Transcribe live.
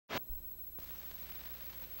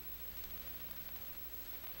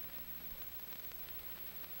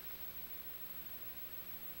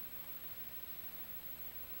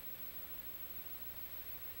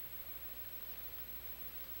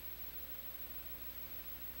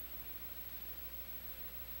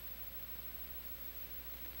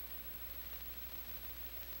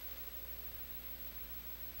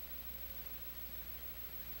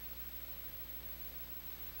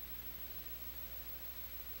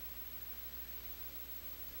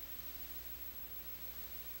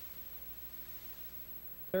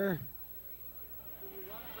There.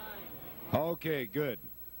 Okay, good.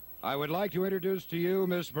 I would like to introduce to you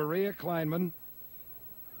Miss Maria Kleinman,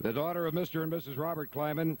 the daughter of Mr. and Mrs. Robert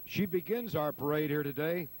Kleinman. She begins our parade here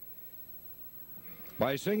today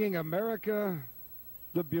by singing America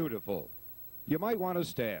the Beautiful. You might want to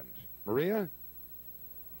stand. Maria?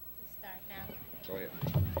 Start now. Go ahead.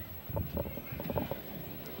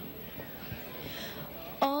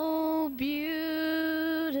 Oh,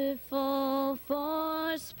 beautiful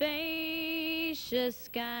for spacious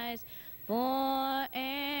skies, for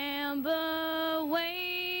amber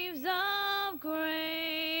waves of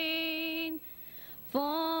grain,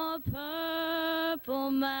 for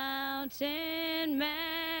purple mountain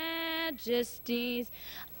majesties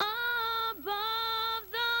above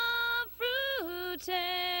the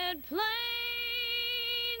fruited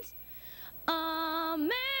plains.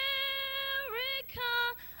 America,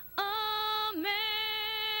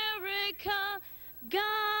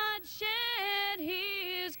 God shed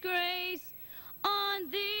his grace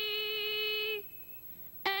on thee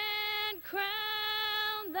and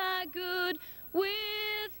crown thy good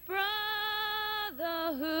with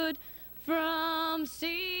brotherhood from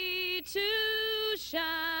sea to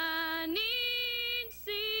shining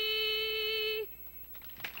sea.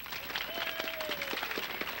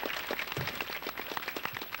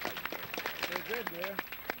 Very good, dear.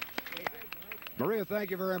 Maria,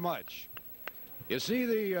 thank you very much. You see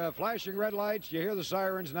the flashing red lights, you hear the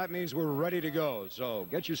sirens, and that means we're ready to go. So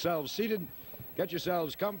get yourselves seated, get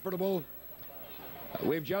yourselves comfortable.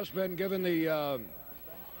 We've just been given the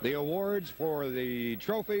awards for the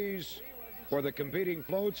trophies for the competing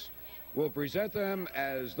floats. We'll present them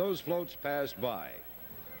as those floats pass by.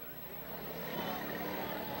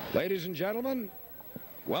 Ladies and gentlemen,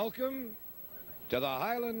 welcome to the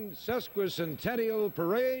Highland Sesquicentennial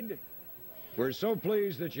Parade. We're so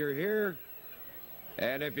pleased that you're here.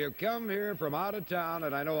 And if you come here from out of town,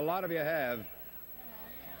 and I know a lot of you have,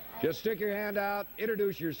 just stick your hand out,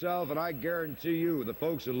 introduce yourself, and I guarantee you the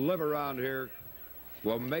folks who live around here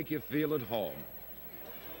will make you feel at home.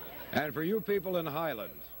 And for you people in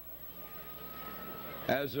Highland,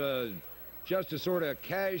 as just a sort of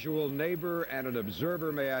casual neighbor and an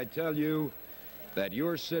observer, may I tell you that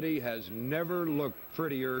your city has never looked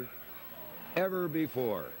prettier ever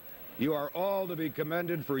before. You are all to be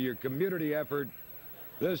commended for your community effort.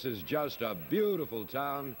 This is just a beautiful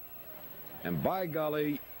town, and by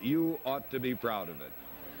golly, you ought to be proud of it.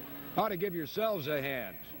 Ought to give yourselves a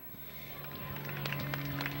hand.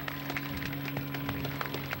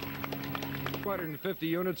 $250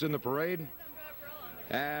 units in the parade,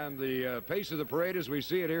 and the pace of the parade as we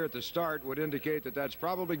see it here at the start would indicate that that's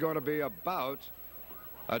probably going to be about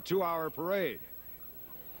a 2-hour parade.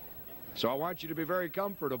 So I want you to be very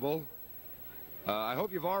comfortable. I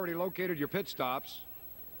hope you've already located your pit stops,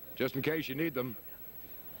 just in case you need them.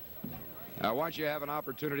 I want you to have an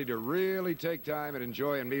opportunity to really take time and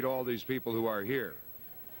enjoy and meet all these people who are here.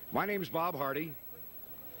 My name's Bob Hardy,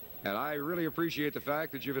 and I really appreciate the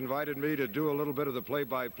fact that you've invited me to do a little bit of the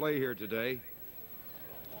play-by-play here today.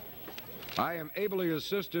 I am ably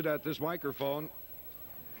assisted at this microphone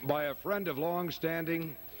by a friend of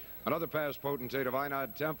long-standing, another past potentate of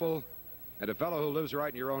Einod Temple, and a fellow who lives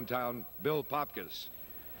right in your own town, Bill Popkis.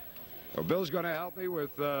 So Bill's going to help me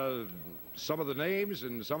with some of the names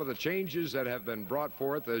and some of the changes that have been brought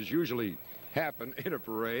forth, as usually happen in a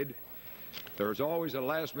parade. There's always a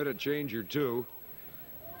last-minute change or two.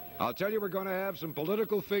 I'll tell you, we're going to have some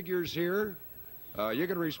political figures here. You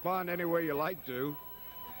can respond any way you like to.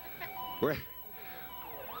 We're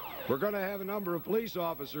going to have a number of police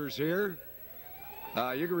officers here.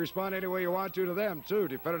 You can respond any way you want to them, too,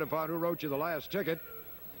 depending upon who wrote you the last ticket.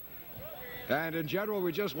 And in general,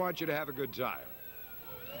 we just want you to have a good time.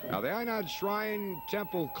 Now, the Einod Shrine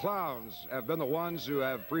Temple Clowns have been the ones who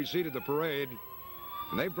have preceded the parade,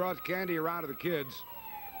 and they've brought candy around to the kids.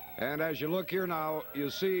 And as you look here now, you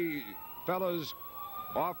see fellas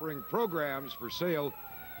offering programs for sale.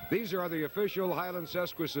 These are the official Highland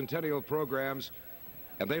Sesquicentennial programs,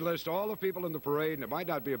 and they list all the people in the parade, and it might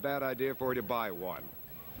not be a bad idea for you to buy one.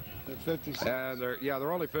 They're 50 cents. And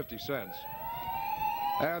they're only 50 cents.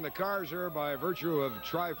 And the cars are by virtue of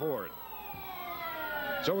Tri-Ford.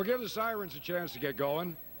 So we'll give the sirens a chance to get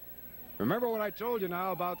going. Remember what I told you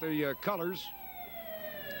now about the colors.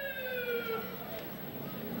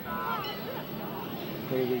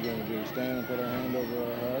 What are we going to do, stand and put our hand over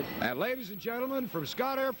our heart? And ladies and gentlemen, from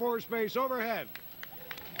Scott Air Force Base overhead,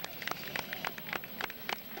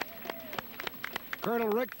 Colonel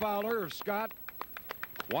Rick Fowler of Scott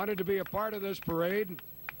wanted to be a part of this parade,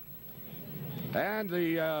 and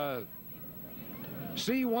the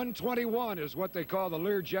C-121 is what they call the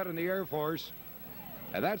Learjet in the Air Force.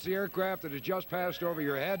 And that's the aircraft that has just passed over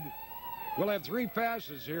your head. We'll have 3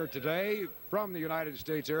 passes here today from the United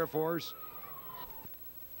States Air Force.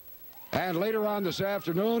 And later on this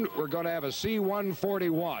afternoon, we're going to have a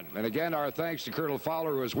C-141. And again, our thanks to Colonel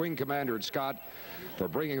Fowler, who is wing commander at Scott, for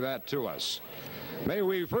bringing that to us. May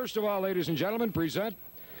we, first of all, ladies and gentlemen, present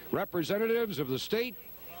representatives of the state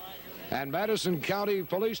and Madison County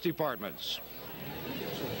Police Departments.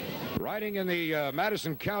 Riding in the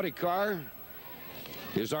Madison County car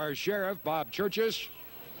is our Sheriff, Bob Churches.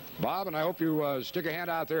 Bob, and I hope you stick a hand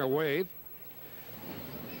out there and wave.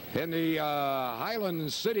 In the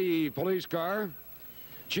Highland City Police car,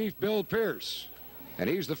 Chief Bill Pierce. And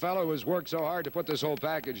he's the fellow who has worked so hard to put this whole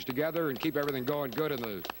package together and keep everything going good in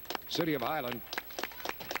the city of Highland.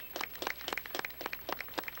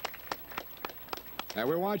 And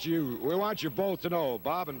we want you both to know,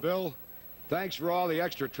 Bob and Bill, thanks for all the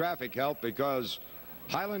extra traffic help, because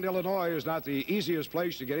Highland, Illinois is not the easiest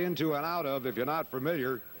place to get into and out of if you're not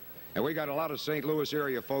familiar. And we got a lot of St. Louis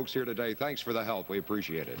area folks here today. Thanks for the help. We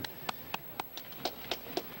appreciate it.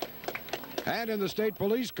 And in the state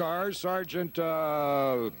police cars, Sergeant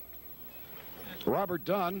Robert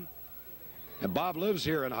Dunn, and Bob lives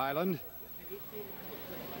here in Highland.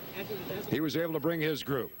 He was able to bring his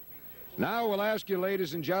group. Now we'll ask you,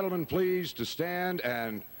 ladies and gentlemen, please to stand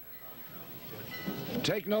and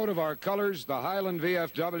take note of our colors, the Highland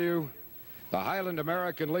VFW, the Highland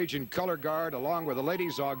American Legion Color Guard, along with the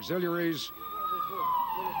Ladies Auxiliaries,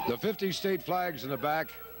 the 50 state flags in the back.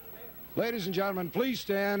 Ladies and gentlemen, please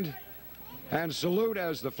stand and salute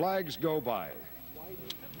as the flags go by.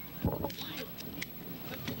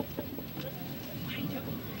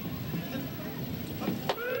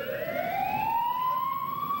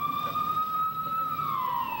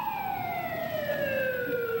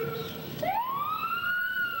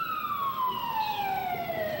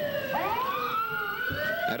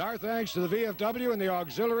 And our thanks to the VFW and the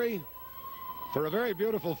auxiliary for a very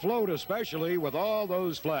beautiful float, especially with all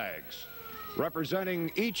those flags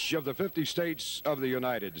representing each of the 50 states of the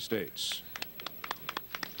United States.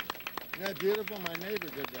 Isn't that beautiful? My neighbor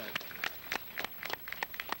did that.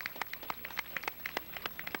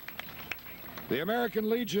 The American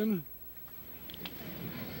Legion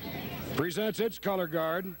presents its color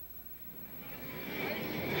guard,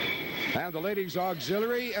 and the Ladies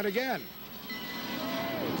Auxiliary, and again,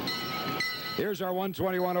 here's our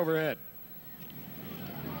 121 overhead.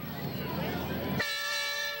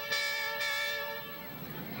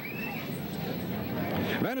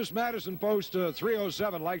 Menace Madison Post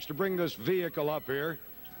 307 likes to bring this vehicle up here.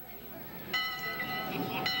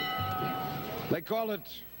 They call it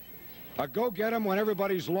a go-get-'em when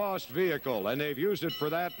everybody's lost vehicle, and they've used it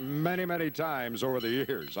for that many, many times over the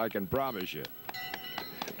years, I can promise you.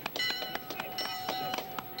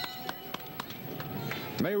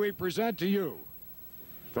 May we present to you,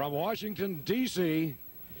 from Washington, D.C.,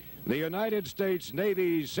 the United States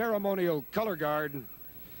Navy Ceremonial Color Guard,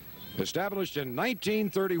 established in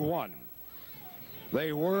 1931.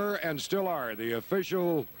 They were and still are the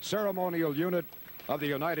official ceremonial unit of the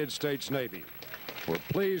United States Navy. We're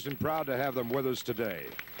pleased and proud to have them with us today.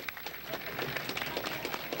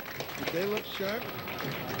 Did they look sharp?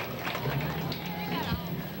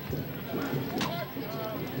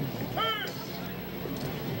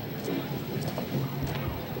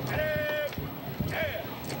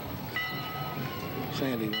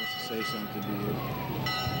 Sandy wants to say something to you.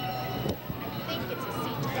 I think it's a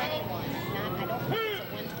C-21, I don't think it's a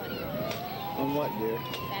 121. On what, dear?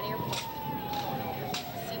 That airplane going over.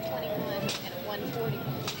 C-21 and a 141.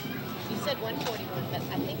 You said 141, but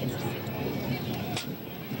I think it's a C-21.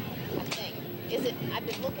 I think. Is it? I've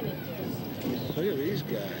been looking into it. Look at these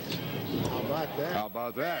guys. How about that? How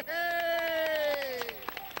about that? Hey!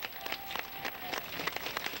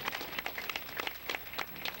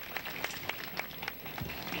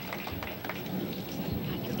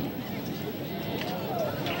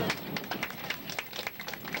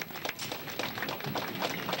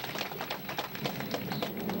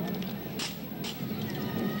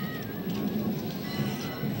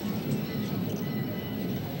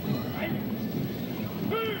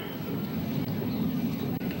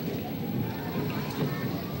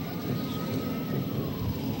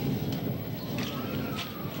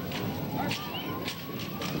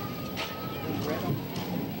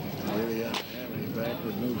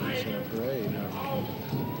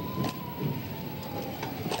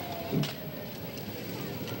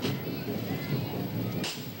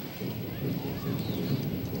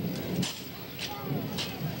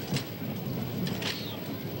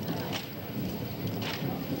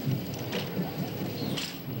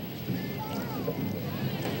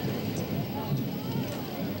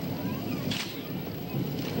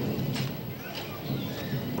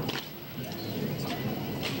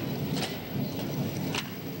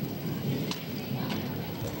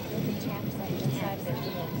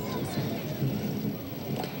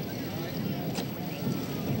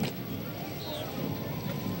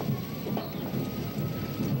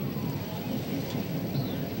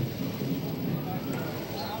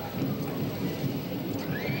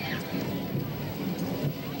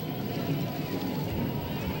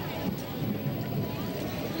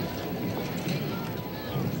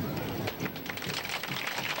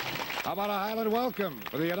 How about a Highland welcome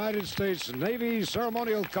for the United States Navy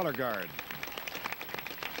Ceremonial Color Guard?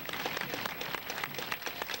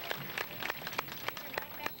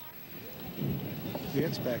 Yeah,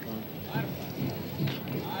 it's back on.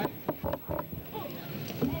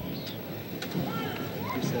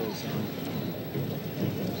 He said it's on.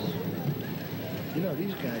 You know,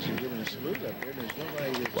 these guys are giving a salute up here. There's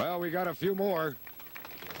nobody that's... Well, we got a few more.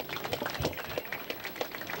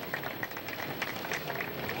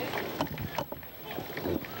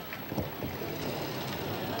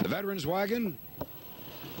 The veterans wagon.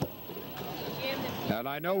 And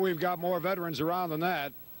I know we've got more veterans around than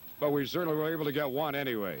that, but we certainly were able to get one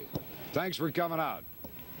anyway. Thanks for coming out.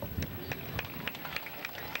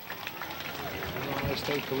 Illinois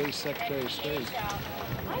State Police Secretary of State.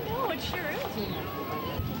 I know, it sure is.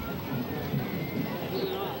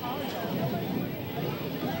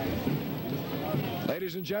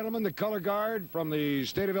 Ladies and gentlemen, the color guard from the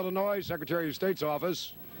state of Illinois, Secretary of State's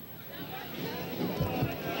office.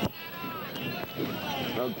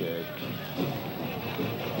 Okay.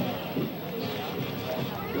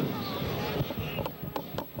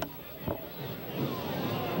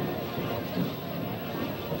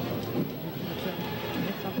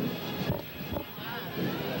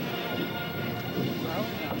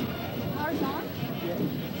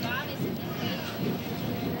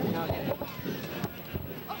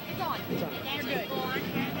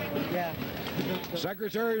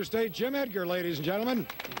 Secretary of State Jim Edgar, ladies and gentlemen.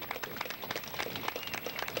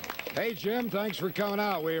 Hey, Jim, thanks for coming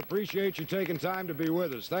out. We appreciate you taking time to be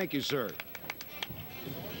with us. Thank you, sir.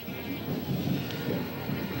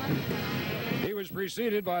 He was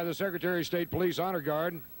preceded by the Secretary of State Police Honor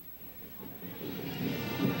Guard.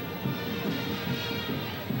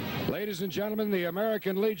 Ladies and gentlemen, the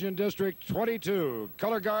American Legion District 22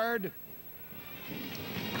 Color Guard.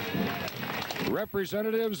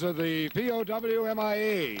 Representatives of the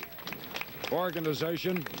POW-MIA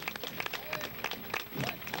organization.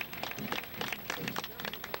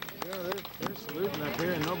 Yeah, they're saluting up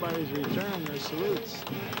here, and nobody's returned their salutes.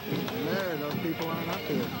 And there, those people aren't up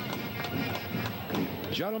to it.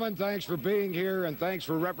 Gentlemen, thanks for being here, and thanks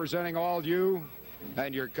for representing all you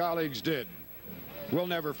and your colleagues did. We'll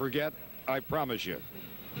never forget, I promise you.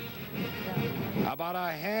 How about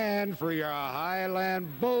a hand for your Highland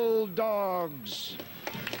Bulldogs?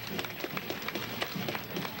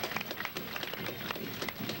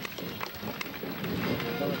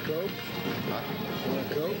 Want a Coke? Want a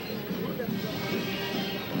Coke?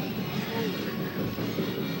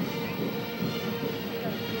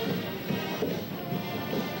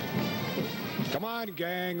 Come on,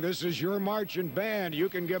 gang. This is your marching band. You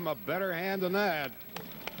can give them a better hand than that.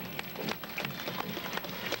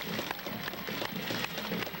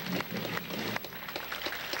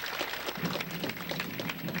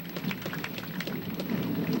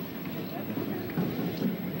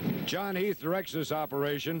 John Heath directs this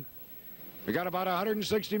operation. We got about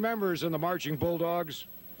 160 members in the Marching Bulldogs.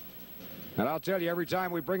 And I'll tell you, every time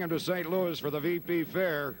we bring them to St. Louis for the VP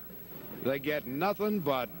Fair, they get nothing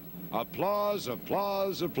but applause,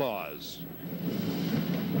 applause, applause.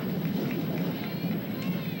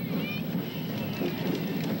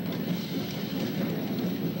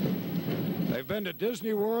 They've been to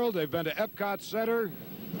Disney World, they've been to Epcot Center,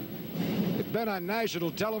 they've been on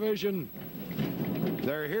national television.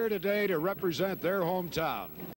 They're here today to represent their hometown.